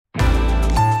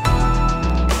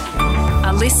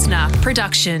listener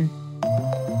production.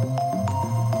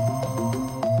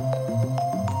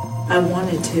 I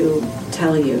wanted to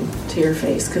tell you to your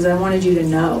face because I wanted you to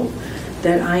know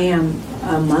that I am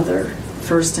a mother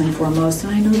first and foremost,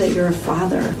 and I know that you're a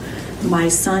father. My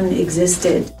son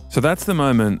existed. So that's the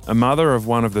moment a mother of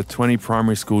one of the 20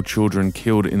 primary school children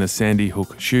killed in the Sandy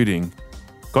Hook shooting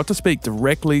got to speak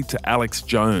directly to Alex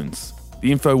Jones,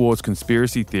 the Infowars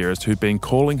conspiracy theorist who'd been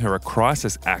calling her a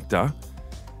crisis actor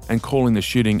and calling the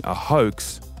shooting a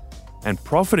hoax and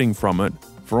profiting from it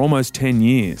for almost 10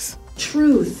 years.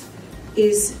 Truth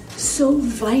is so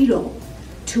vital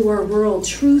to our world.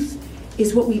 Truth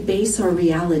is what we base our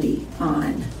reality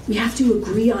on. We have to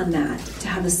agree on that to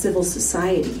have a civil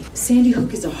society. Sandy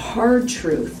Hook is a hard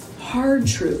truth.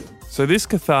 So this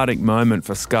cathartic moment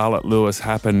for Scarlett Lewis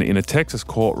happened in a Texas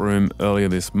courtroom earlier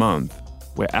this month,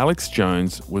 where Alex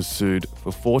Jones was sued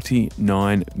for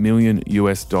 $49 million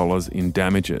in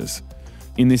damages.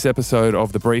 In this episode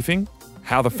of The Briefing,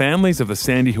 how the families of the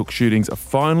Sandy Hook shootings are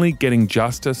finally getting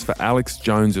justice for Alex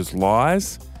Jones's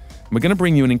lies. We're going to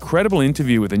bring you an incredible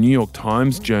interview with a New York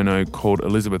Times journo called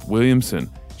Elizabeth Williamson.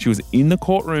 She was in the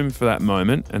courtroom for that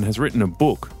moment and has written a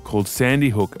book called Sandy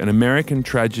Hook, An American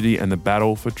Tragedy and the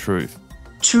Battle for Truth.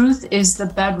 Truth is the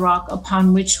bedrock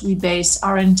upon which we base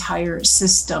our entire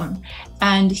system.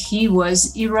 And he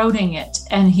was eroding it,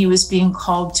 and he was being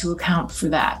called to account for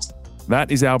that.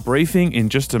 That is our briefing in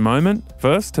just a moment.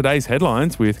 First, today's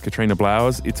headlines with Katrina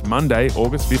Blowers. It's Monday,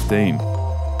 August 15.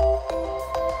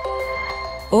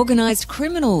 Organised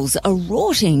criminals are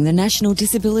rorting the National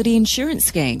Disability Insurance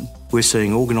Scheme. We're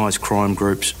seeing organised crime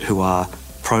groups who are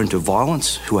prone to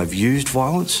violence, who have used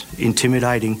violence,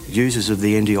 intimidating users of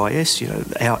the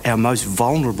NDIS, our most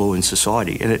vulnerable in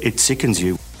society, and it sickens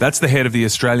you. That's the head of the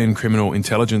Australian Criminal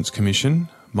Intelligence Commission,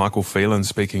 Michael Phelan,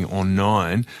 speaking on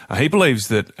Nine. He believes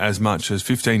that as much as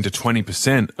 15 to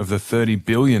 20% of the $30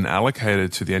 billion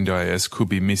allocated to the NDIS could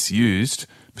be misused,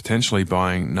 potentially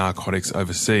buying narcotics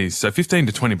overseas. So 15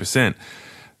 to 20%,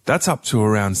 that's up to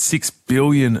around $6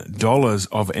 billion of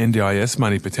NDIS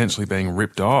money potentially being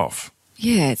ripped off.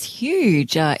 Yeah, it's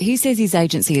huge. He says his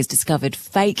agency has discovered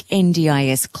fake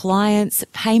NDIS clients,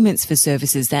 payments for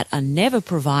services that are never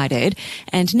provided,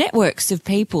 and networks of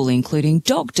people, including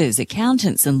doctors,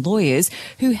 accountants and lawyers,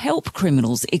 who help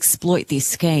criminals exploit this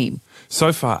scheme.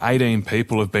 So far, 18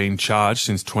 people have been charged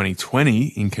since 2020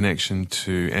 in connection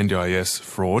to NDIS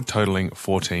fraud, totalling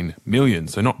 14 million.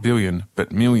 So not billion,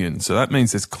 but million. So that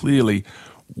means there's clearly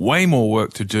way more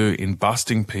work to do in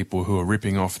busting people who are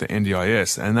ripping off the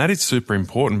NDIS. And that is super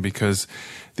important because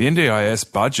the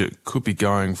NDIS budget could be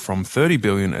going from 30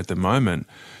 billion at the moment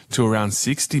to around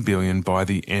 60 billion by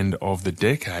the end of the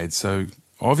decade. So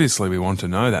obviously we want to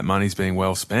know that money's being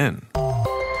well spent.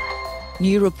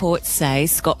 New reports say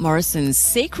Scott Morrison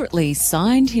secretly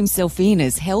signed himself in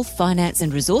as Health, Finance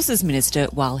and Resources Minister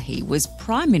while he was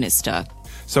Prime Minister.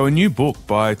 So a new book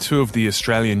by two of the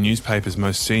Australian newspaper's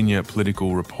most senior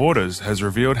political reporters has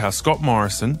revealed how Scott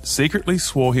Morrison secretly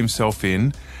swore himself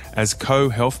in as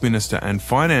co-Health Minister and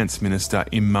Finance Minister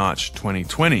in March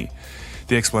 2020.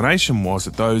 The explanation was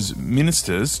that those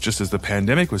ministers, just as the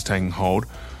pandemic was taking hold,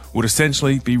 would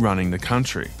essentially be running the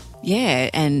country. Yeah,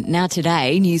 and now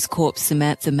today, News Corp's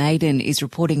Samantha Maiden is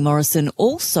reporting Morrison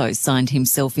also signed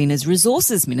himself in as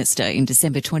Resources Minister in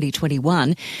December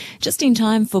 2021, just in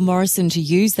time for Morrison to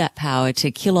use that power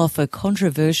to kill off a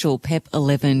controversial PEP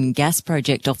 11 gas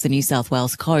project off the New South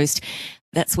Wales coast.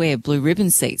 That's where blue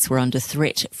ribbon seats were under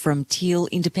threat from Teal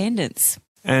independents.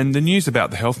 And the news about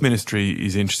the Health Ministry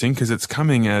is interesting because it's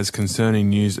coming as concerning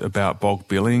news about bulk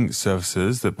billing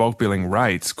services, that bulk billing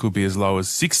rates could be as low as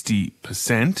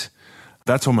 60%.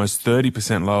 That's almost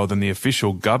 30% lower than the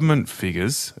official government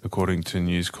figures, according to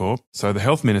News Corp. So the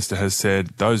Health Minister has said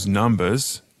those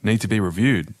numbers need to be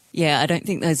reviewed. Yeah, I don't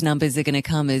think those numbers are going to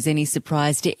come as any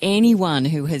surprise to anyone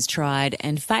who has tried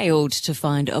and failed to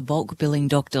find a bulk billing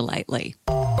doctor lately.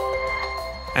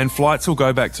 And flights will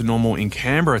go back to normal in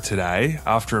Canberra today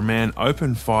after a man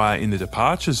opened fire in the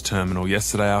departures terminal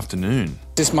yesterday afternoon.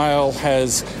 This male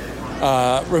has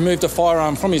removed a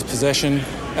firearm from his possession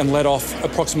and let off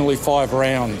approximately 5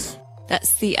 rounds.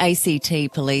 That's the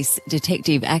ACT Police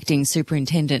Detective Acting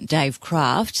Superintendent Dave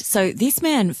Craft. So this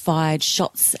man fired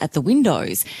shots at the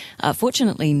windows.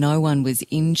 Fortunately, no one was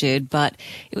injured, but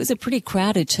it was a pretty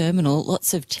crowded terminal.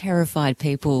 Lots of terrified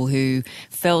people who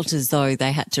felt as though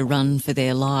they had to run for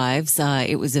their lives.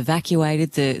 It was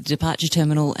evacuated, the departure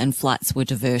terminal, and flights were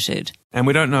diverted. And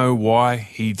we don't know why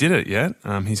he did it yet.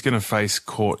 He's going to face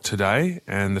court today,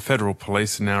 and the federal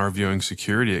police are now reviewing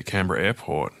security at Canberra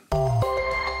Airport.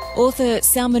 Author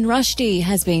Salman Rushdie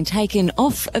has been taken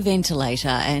off a ventilator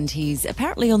and he's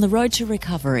apparently on the road to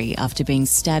recovery after being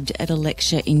stabbed at a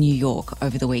lecture in New York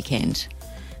over the weekend.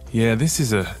 Yeah, this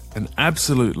is an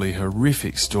absolutely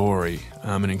horrific story.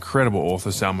 An incredible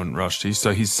author, Salman Rushdie.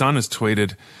 So his son has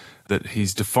tweeted that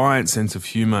his defiant sense of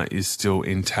humour is still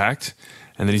intact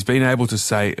and that he's been able to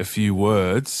say a few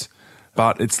words,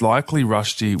 but it's likely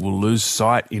Rushdie will lose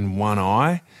sight in one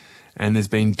eye and there's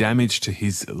been damage to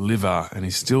his liver and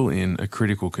he's still in a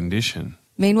critical condition.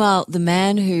 Meanwhile, the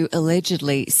man who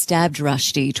allegedly stabbed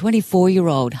Rushdie,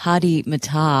 24-year-old Hadi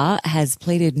Matar, has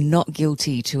pleaded not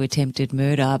guilty to attempted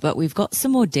murder, but we've got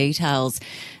some more details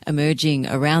emerging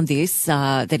around this,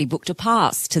 that he booked a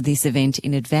pass to this event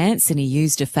in advance and he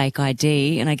used a fake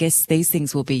ID, and I guess these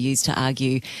things will be used to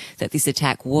argue that this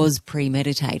attack was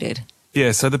premeditated.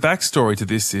 Yeah, so the backstory to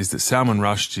this is that Salman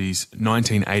Rushdie's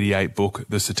 1988 book,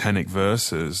 The Satanic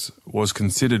Verses, was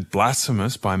considered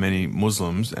blasphemous by many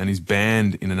Muslims and is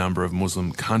banned in a number of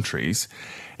Muslim countries.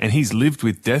 And he's lived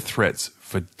with death threats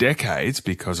for decades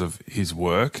because of his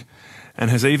work and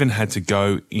has even had to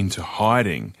go into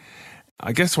hiding.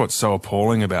 I guess what's so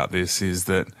appalling about this is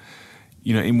that,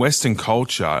 you know, in Western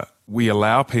culture, we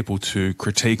allow people to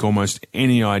critique almost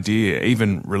any idea,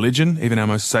 even religion, even our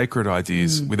most sacred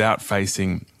ideas, without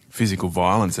facing physical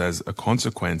violence as a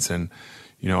consequence. And,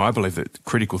 you know, I believe that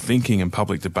critical thinking and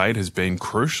public debate has been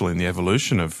crucial in the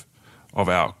evolution of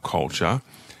our culture.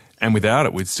 And without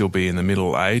it, we'd still be in the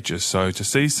Middle Ages. So to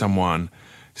see someone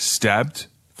stabbed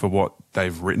for what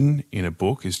they've written in a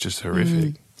book is just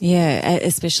horrific. Yeah,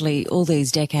 especially all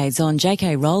these decades on.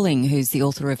 J.K. Rowling, who's the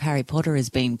author of Harry Potter, has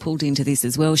been pulled into this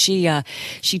as well. She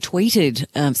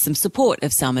tweeted some support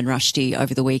of Salman Rushdie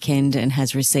over the weekend and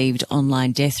has received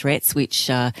online death threats,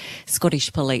 which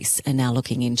Scottish police are now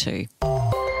looking into.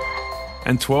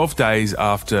 And 12 days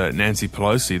after Nancy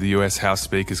Pelosi, the US House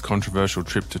Speaker's controversial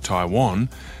trip to Taiwan,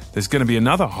 there's going to be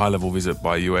another high-level visit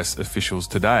by US officials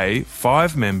today.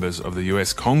 5 members of the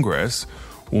US Congress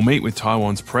will meet with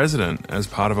Taiwan's president as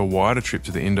part of a wider trip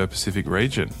to the Indo-Pacific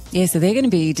region. Yeah, so they're going to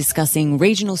be discussing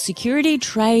regional security,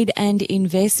 trade and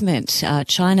investment.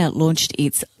 China launched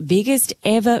its biggest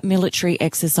ever military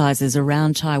exercises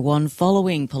around Taiwan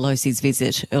following Pelosi's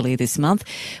visit earlier this month,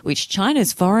 which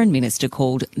China's foreign minister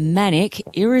called manic,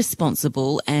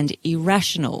 irresponsible and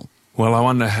irrational. Well, I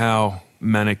wonder how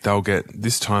manic they'll get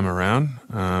this time around.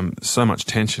 So much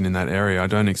tension in that area. I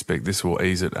don't expect this will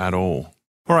ease it at all.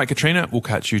 All right, Katrina, we'll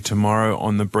catch you tomorrow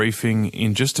on The Briefing.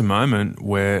 In just a moment,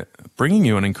 we're bringing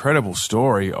you an incredible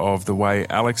story of the way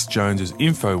Alex Jones's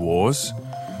Infowars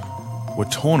were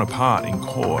torn apart in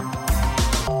court.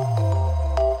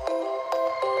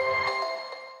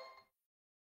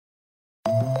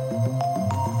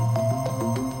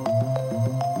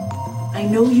 I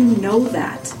know you know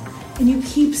that, and you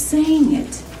keep saying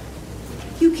it.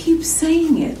 You keep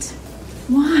saying it.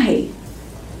 Why?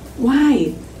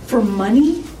 Why? For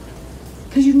money?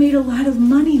 Because you've made a lot of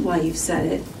money while you've said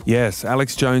it. Yes,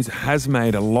 Alex Jones has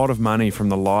made a lot of money from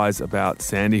the lies about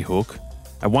Sandy Hook.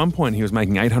 At one point, he was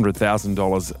making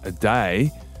 $800,000 a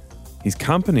day. His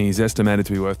company is estimated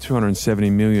to be worth $270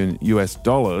 million US.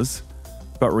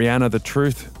 But Rihanna, the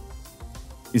truth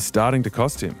is starting to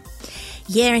cost him.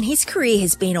 Yeah, and his career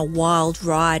has been a wild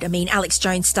ride. I mean, Alex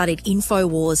Jones started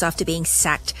Infowars after being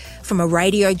sacked from a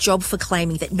radio job for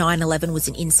claiming that 9/11 was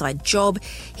an inside job.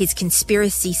 His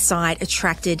conspiracy site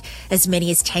attracted as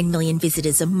many as 10 million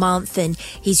visitors a month, and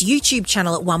his YouTube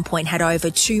channel at one point had over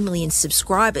 2 million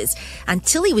subscribers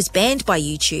until he was banned by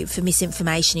YouTube for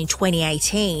misinformation in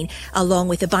 2018, along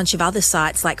with a bunch of other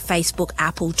sites like Facebook,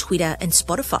 Apple, Twitter and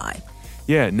Spotify.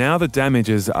 Yeah, now the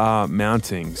damages are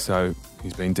mounting. So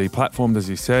he's been deplatformed, as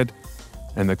you said,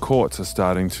 and the courts are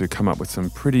starting to come up with some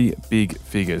pretty big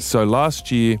figures. So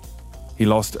last year, he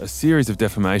lost a series of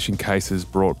defamation cases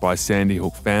brought by Sandy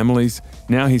Hook families.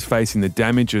 Now he's facing the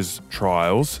damages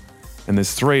trials, and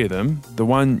there's 3 of them. The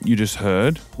one you just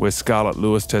heard, where Scarlett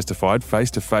Lewis testified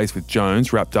face-to-face with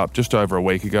Jones, wrapped up just over a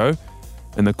week ago,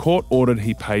 and the court ordered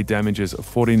he pay damages of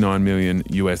 $49 million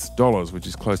US, which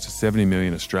is close to 70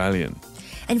 million Australian.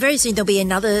 And very soon there'll be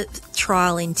another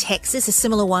trial in Texas, a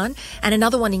similar one, and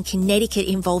another one in Connecticut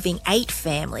involving 8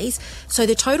 families. So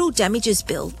the total damages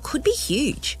bill could be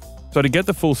huge. So to get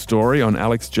the full story on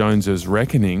Alex Jones's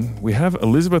reckoning, we have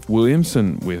Elizabeth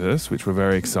Williamson with us, which we're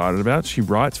very excited about. She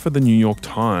writes for the New York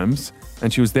Times,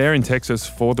 and she was there in Texas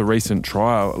for the recent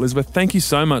trial. Elizabeth, thank you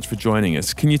so much for joining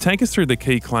us. Can you take us through the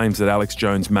key claims that Alex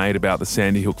Jones made about the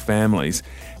Sandy Hook families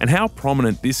and how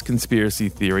prominent this conspiracy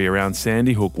theory around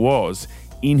Sandy Hook was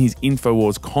in his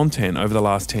Infowars content over the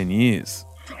last 10 years?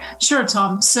 Sure,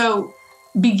 Tom. So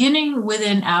Beginning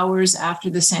within hours after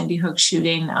the Sandy Hook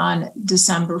shooting on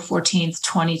December 14th,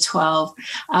 2012,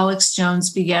 Alex Jones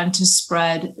began to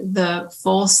spread the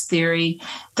false theory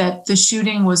that the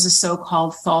shooting was a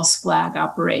so-called false flag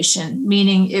operation,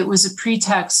 meaning it was a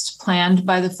pretext planned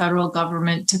by the federal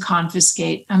government to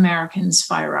confiscate Americans'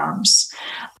 firearms.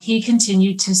 He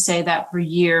continued to say that for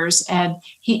years, and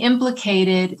he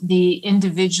implicated the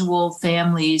individual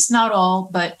families, not all,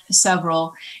 but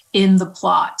several, in the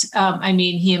plot.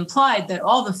 He implied that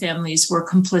all the families were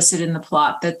complicit in the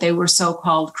plot, that they were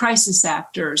so-called crisis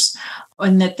actors,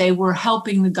 and that they were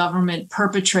helping the government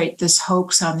perpetrate this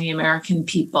hoax on the American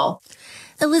people.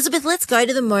 Elizabeth, let's go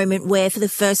to the moment where, for the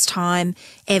first time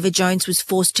ever, Jones was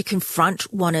forced to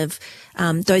confront one of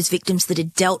those victims that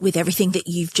had dealt with everything that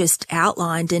you've just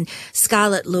outlined. And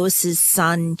Scarlett Lewis's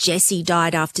son, Jesse,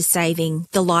 died after saving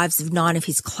the lives of 9 of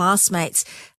his classmates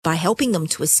by helping them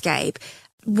to escape.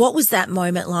 What was that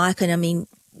moment like? And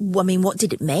what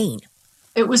did it mean?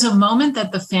 It was a moment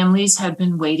that the families had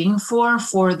been waiting for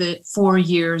the 4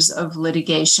 years of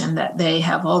litigation that they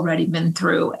have already been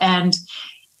through. And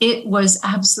it was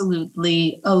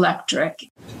absolutely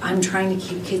electric. I'm trying to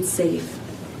keep kids safe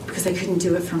because I couldn't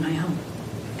do it from my home.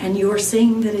 And you're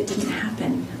saying that it didn't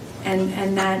happen. And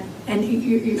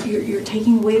you're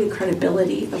taking away the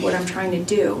credibility of what I'm trying to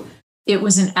do. It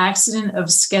was an accident of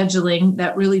scheduling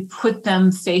that really put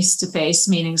them face to face,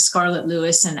 meaning Scarlett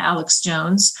Lewis and Alex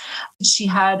Jones. She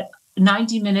had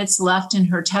 90 minutes left in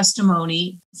her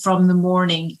testimony from the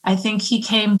morning. I think he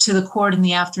came to the court in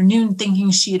the afternoon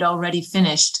thinking she had already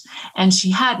finished, and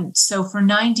she hadn't. So for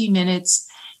 90 minutes,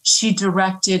 she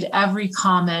directed every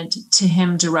comment to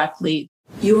him directly.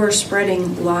 You are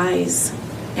spreading lies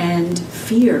and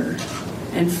fear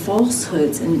and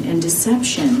falsehoods and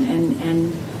deception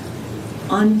and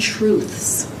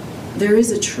untruths. There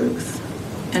is a truth,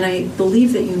 and I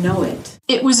believe that you know it.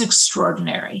 It was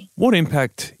extraordinary. What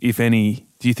impact, if any,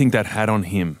 do you think that had on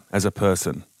him as a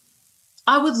person?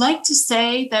 I would like to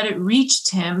say that it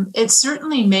reached him. It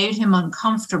certainly made him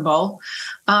uncomfortable.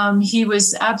 He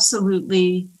was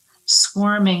absolutely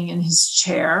squirming in his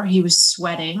chair. He was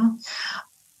sweating.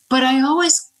 But I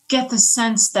always get the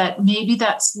sense that maybe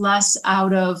that's less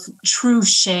out of true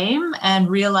shame and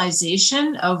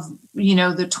realization of,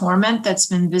 the torment that's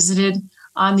been visited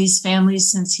on these families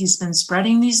since he's been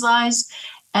spreading these lies,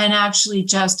 and actually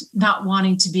just not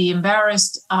wanting to be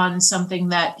embarrassed on something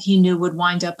that he knew would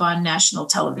wind up on national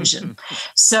television.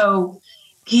 So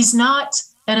he's not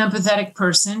an empathetic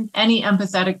person. Any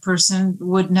empathetic person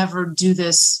would never do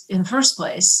this in the first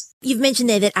place. You've mentioned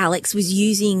there that Alex was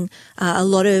using a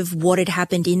lot of what had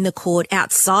happened in the court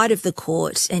outside of the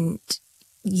court and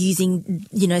using,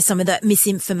 some of that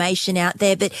misinformation out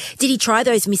there. But did he try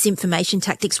those misinformation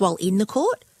tactics while in the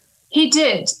court? He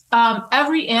did.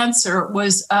 Every answer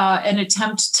was an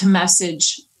attempt to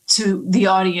message to the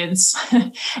audience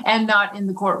and not in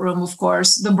the courtroom, of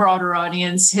course, the broader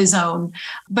audience, his own.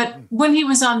 But when he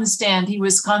was on the stand, he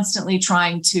was constantly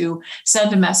trying to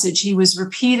send a message. He was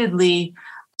repeatedly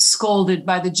scolded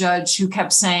by the judge, who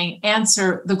kept saying,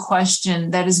 answer the question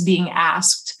that is being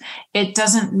asked. It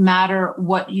doesn't matter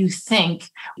what you think.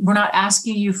 We're not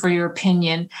asking you for your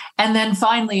opinion. And then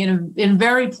finally, in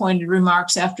very pointed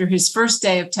remarks after his first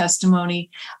day of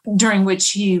testimony, during which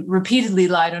he repeatedly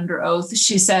lied under oath,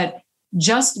 she said,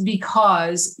 just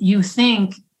because you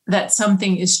think that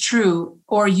something is true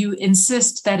or you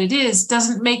insist that it is,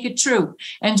 doesn't make it true.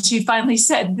 And she finally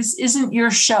said, this isn't your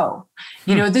show.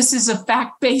 This is a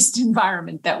fact-based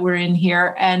environment that we're in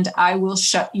here, and I will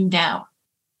shut you down.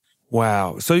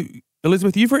 Wow. So,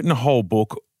 Elizabeth, you've written a whole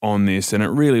book on this, and it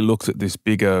really looks at this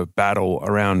bigger battle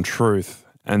around truth.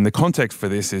 And the context for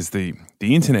this is the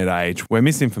internet age, where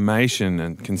misinformation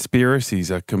and conspiracies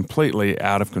are completely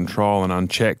out of control and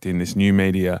unchecked in this new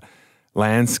media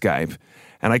landscape.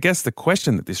 And I guess the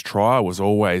question that this trial was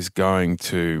always going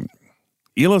to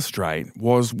illustrate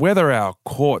was whether our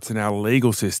courts and our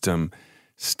legal system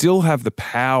still have the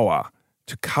power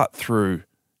to cut through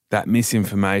that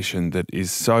misinformation that is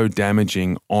so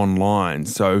damaging online.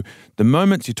 So the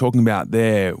moments you're talking about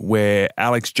there, where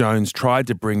Alex Jones tried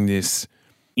to bring this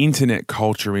internet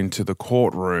culture into the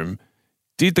courtroom,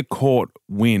 did the court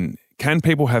win? Can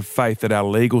people have faith that our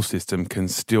legal system can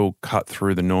still cut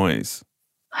through the noise?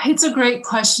 It's a great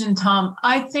question, Tom.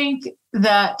 I think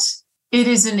that it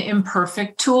is an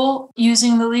imperfect tool,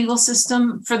 using the legal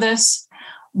system for this,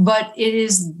 but it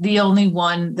is the only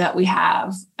one that we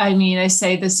have. I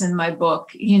say this in my book,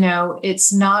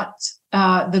 it's not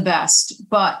the best,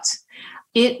 but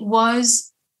it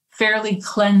was fairly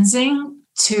cleansing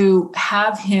to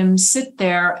have him sit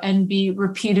there and be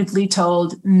repeatedly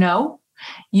told, no,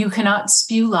 You cannot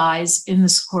spew lies in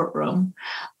this courtroom.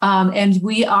 And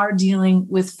we are dealing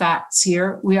with facts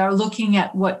here. We are looking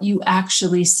at what you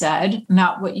actually said,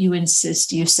 not what you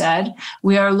insist you said.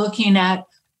 We are looking at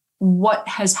what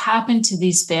has happened to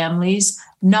these families,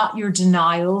 not your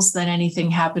denials that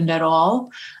anything happened at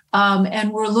all.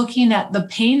 And we're looking at the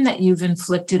pain that you've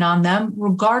inflicted on them,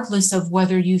 regardless of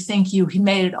whether you think you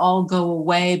made it all go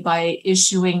away by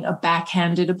issuing a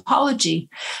backhanded apology.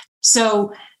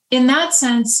 So in that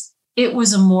sense, it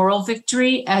was a moral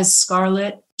victory, as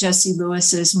Scarlett, Jesse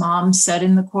Lewis's mom, said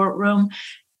in the courtroom.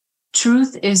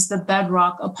 Truth is the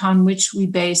bedrock upon which we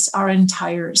base our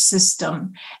entire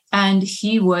system. And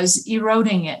he was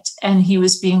eroding it, and he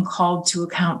was being called to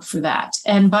account for that.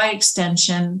 And by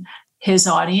extension, his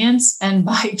audience, and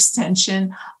by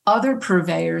extension, other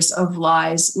purveyors of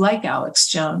lies like Alex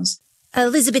Jones.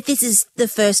 Elizabeth, this is the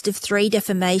first of 3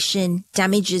 defamation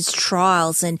damages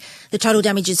trials, and the total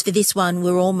damages for this one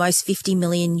were almost $50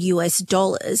 million.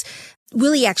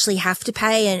 Will he actually have to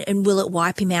pay, and will it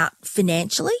wipe him out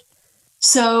financially?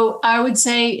 So I would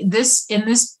say in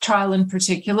this trial in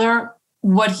particular,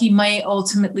 what he may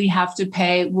ultimately have to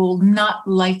pay will not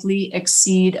likely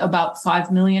exceed about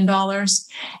 $5 million.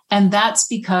 And that's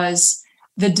because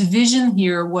the division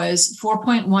here was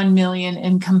 $4.1 million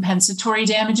in compensatory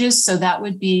damages. So that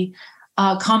would be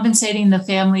compensating the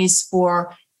families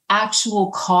for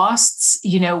actual costs,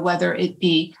 whether it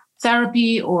be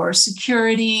therapy or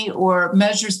security or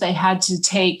measures they had to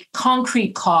take,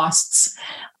 concrete costs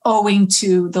owing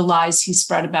to the lies he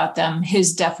spread about them,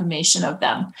 his defamation of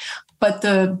them. But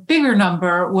the bigger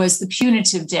number was the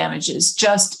punitive damages,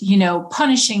 just,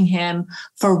 punishing him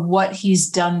for what he's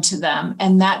done to them.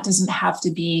 And that doesn't have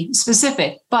to be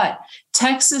specific. But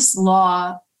Texas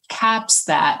law caps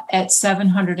that at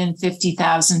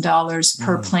 $750,000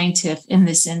 per plaintiff in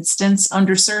this instance.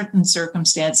 Under certain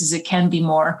circumstances, it can be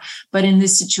more. But in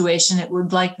this situation, it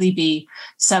would likely be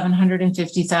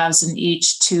 $750,000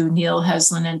 each to Neil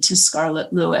Heslin and to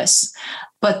Scarlett Lewis.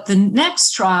 But the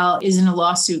next trial is in a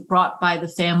lawsuit brought by the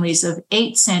families of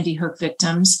 8 Sandy Hook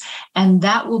victims, and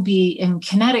that will be in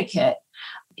Connecticut.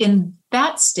 In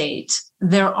that state,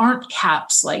 there aren't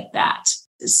caps like that.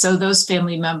 So those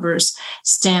family members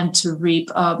stand to reap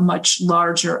a much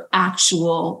larger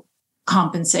actual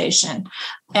compensation.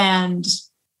 And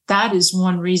that is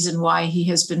one reason why he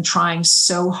has been trying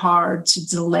so hard to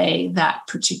delay that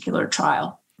particular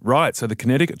trial. Right, so the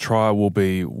Connecticut trial will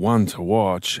be one to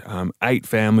watch. 8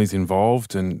 families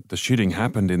involved, and the shooting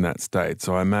happened in that state.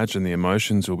 So I imagine the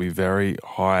emotions will be very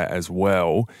high as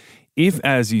well. If,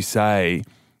 as you say,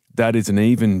 that is an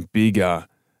even bigger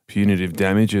punitive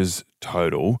damages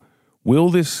total, will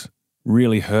this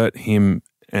really hurt him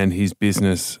and his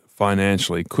business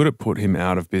financially? Could it put him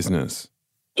out of business?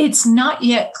 It's not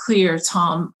yet clear,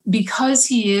 Tom, because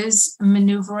he is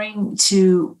maneuvering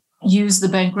to use the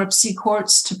bankruptcy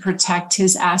courts to protect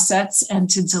his assets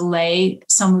and to delay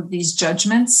some of these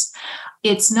judgments.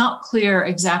 It's not clear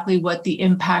exactly what the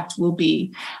impact will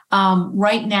be.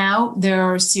 Right now, there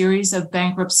are a series of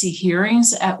bankruptcy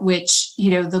hearings at which,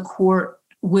 the court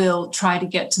will try to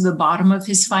get to the bottom of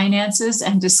his finances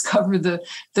and discover the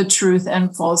truth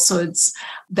and falsehoods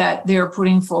that they're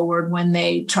putting forward when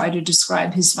they try to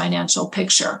describe his financial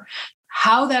picture.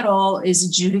 How that all is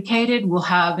adjudicated will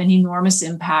have an enormous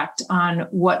impact on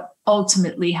what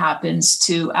ultimately happens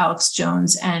to Alex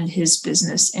Jones and his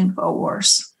business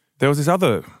Infowars. There was this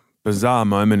other bizarre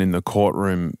moment in the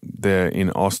courtroom there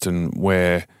in Austin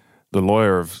where the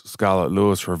lawyer of Scarlett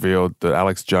Lewis revealed that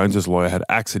Alex Jones's lawyer had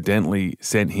accidentally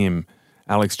sent him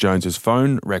Alex Jones's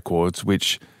phone records,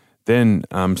 which then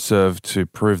served to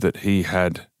prove that he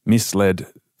had misled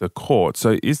the court.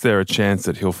 So is there a chance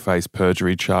that he'll face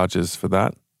perjury charges for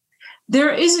that?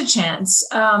 There is a chance,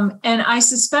 and I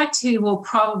suspect he will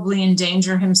probably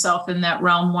endanger himself in that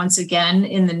realm once again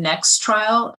in the next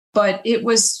trial. But it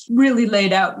was really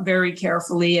laid out very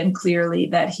carefully and clearly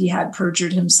that he had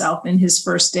perjured himself in his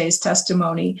first day's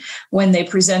testimony when they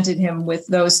presented him with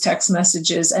those text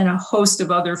messages and a host of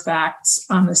other facts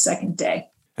on the second day.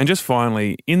 And just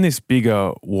finally, in this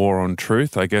bigger war on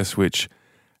truth, I guess, which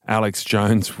Alex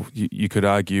Jones, you could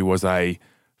argue, was a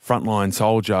frontline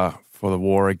soldier for the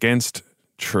war against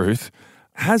truth,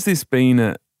 has this been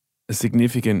a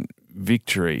significant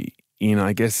victory in,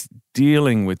 I guess,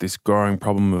 dealing with this growing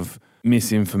problem of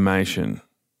misinformation?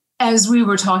 As we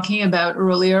were talking about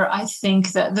earlier, I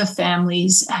think that the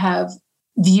families have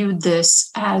viewed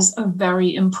this as a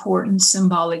very important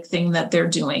symbolic thing that they're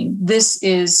doing. This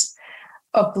is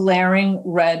a blaring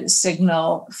red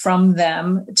signal from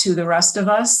them to the rest of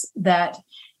us that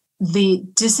the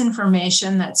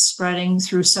disinformation that's spreading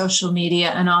through social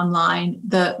media and online,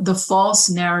 the false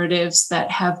narratives that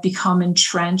have become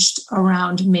entrenched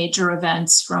around major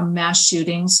events, from mass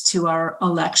shootings to our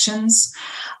elections,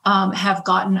 have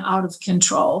gotten out of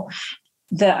control.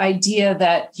 The idea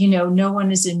that, no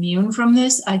one is immune from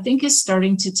this, I think, is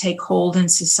starting to take hold in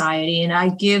society. And I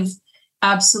give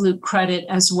absolute credit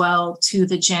as well to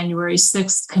the January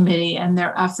 6th committee and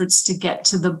their efforts to get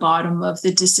to the bottom of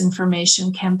the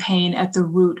disinformation campaign at the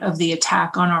root of the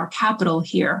attack on our Capitol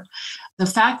here. The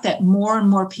fact that more and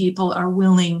more people are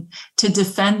willing to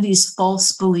defend these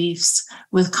false beliefs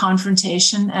with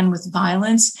confrontation and with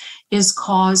violence is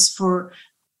cause for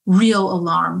real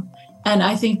alarm. And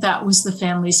I think that was the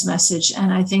family's message,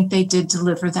 and I think they did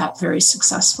deliver that very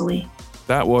successfully.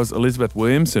 That was Elizabeth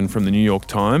Williamson from the New York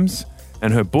Times.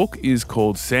 And her book is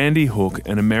called Sandy Hook,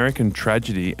 An American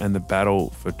Tragedy and the Battle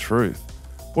for Truth.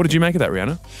 What did you make of that,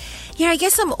 Rihanna? Yeah, I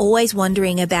guess I'm always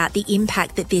wondering about the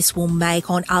impact that this will make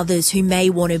on others who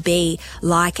may want to be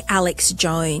like Alex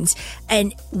Jones,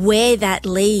 and where that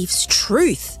leaves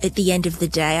truth at the end of the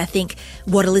day. I think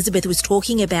what Elizabeth was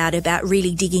talking about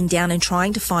really digging down and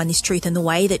trying to find this truth, and the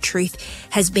way that truth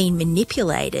has been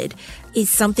manipulated, is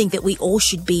something that we all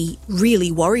should be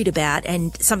really worried about,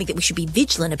 and something that we should be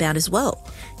vigilant about as well.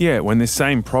 Yeah, when this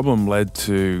same problem led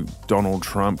to Donald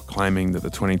Trump claiming that the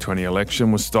 2020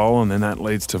 election was stolen, then that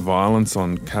leads to violence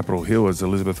on Capitol Hill, as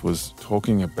Elizabeth was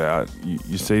talking about.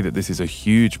 You see that this is a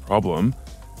huge problem,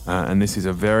 and this is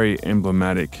a very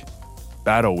emblematic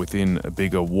battle within a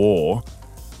bigger war.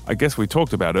 I guess we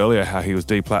talked about earlier how he was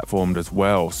deplatformed as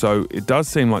well. So it does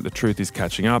seem like the truth is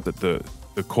catching up, that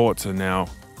the courts are now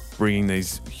bringing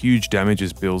these huge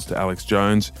damages bills to Alex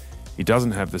Jones. He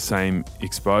doesn't have the same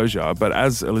exposure, but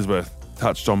as Elizabeth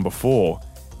touched on before,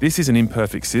 this is an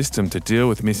imperfect system to deal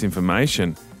with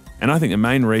misinformation. And I think the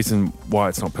main reason why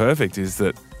it's not perfect is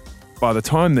that by the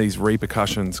time these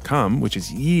repercussions come, which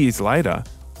is years later,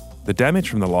 the damage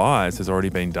from the lies has already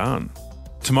been done.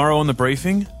 Tomorrow on The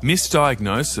Briefing,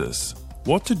 misdiagnosis.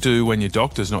 What to do when your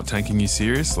doctor's not taking you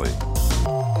seriously.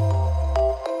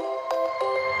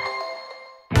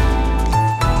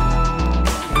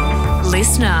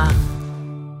 Listener.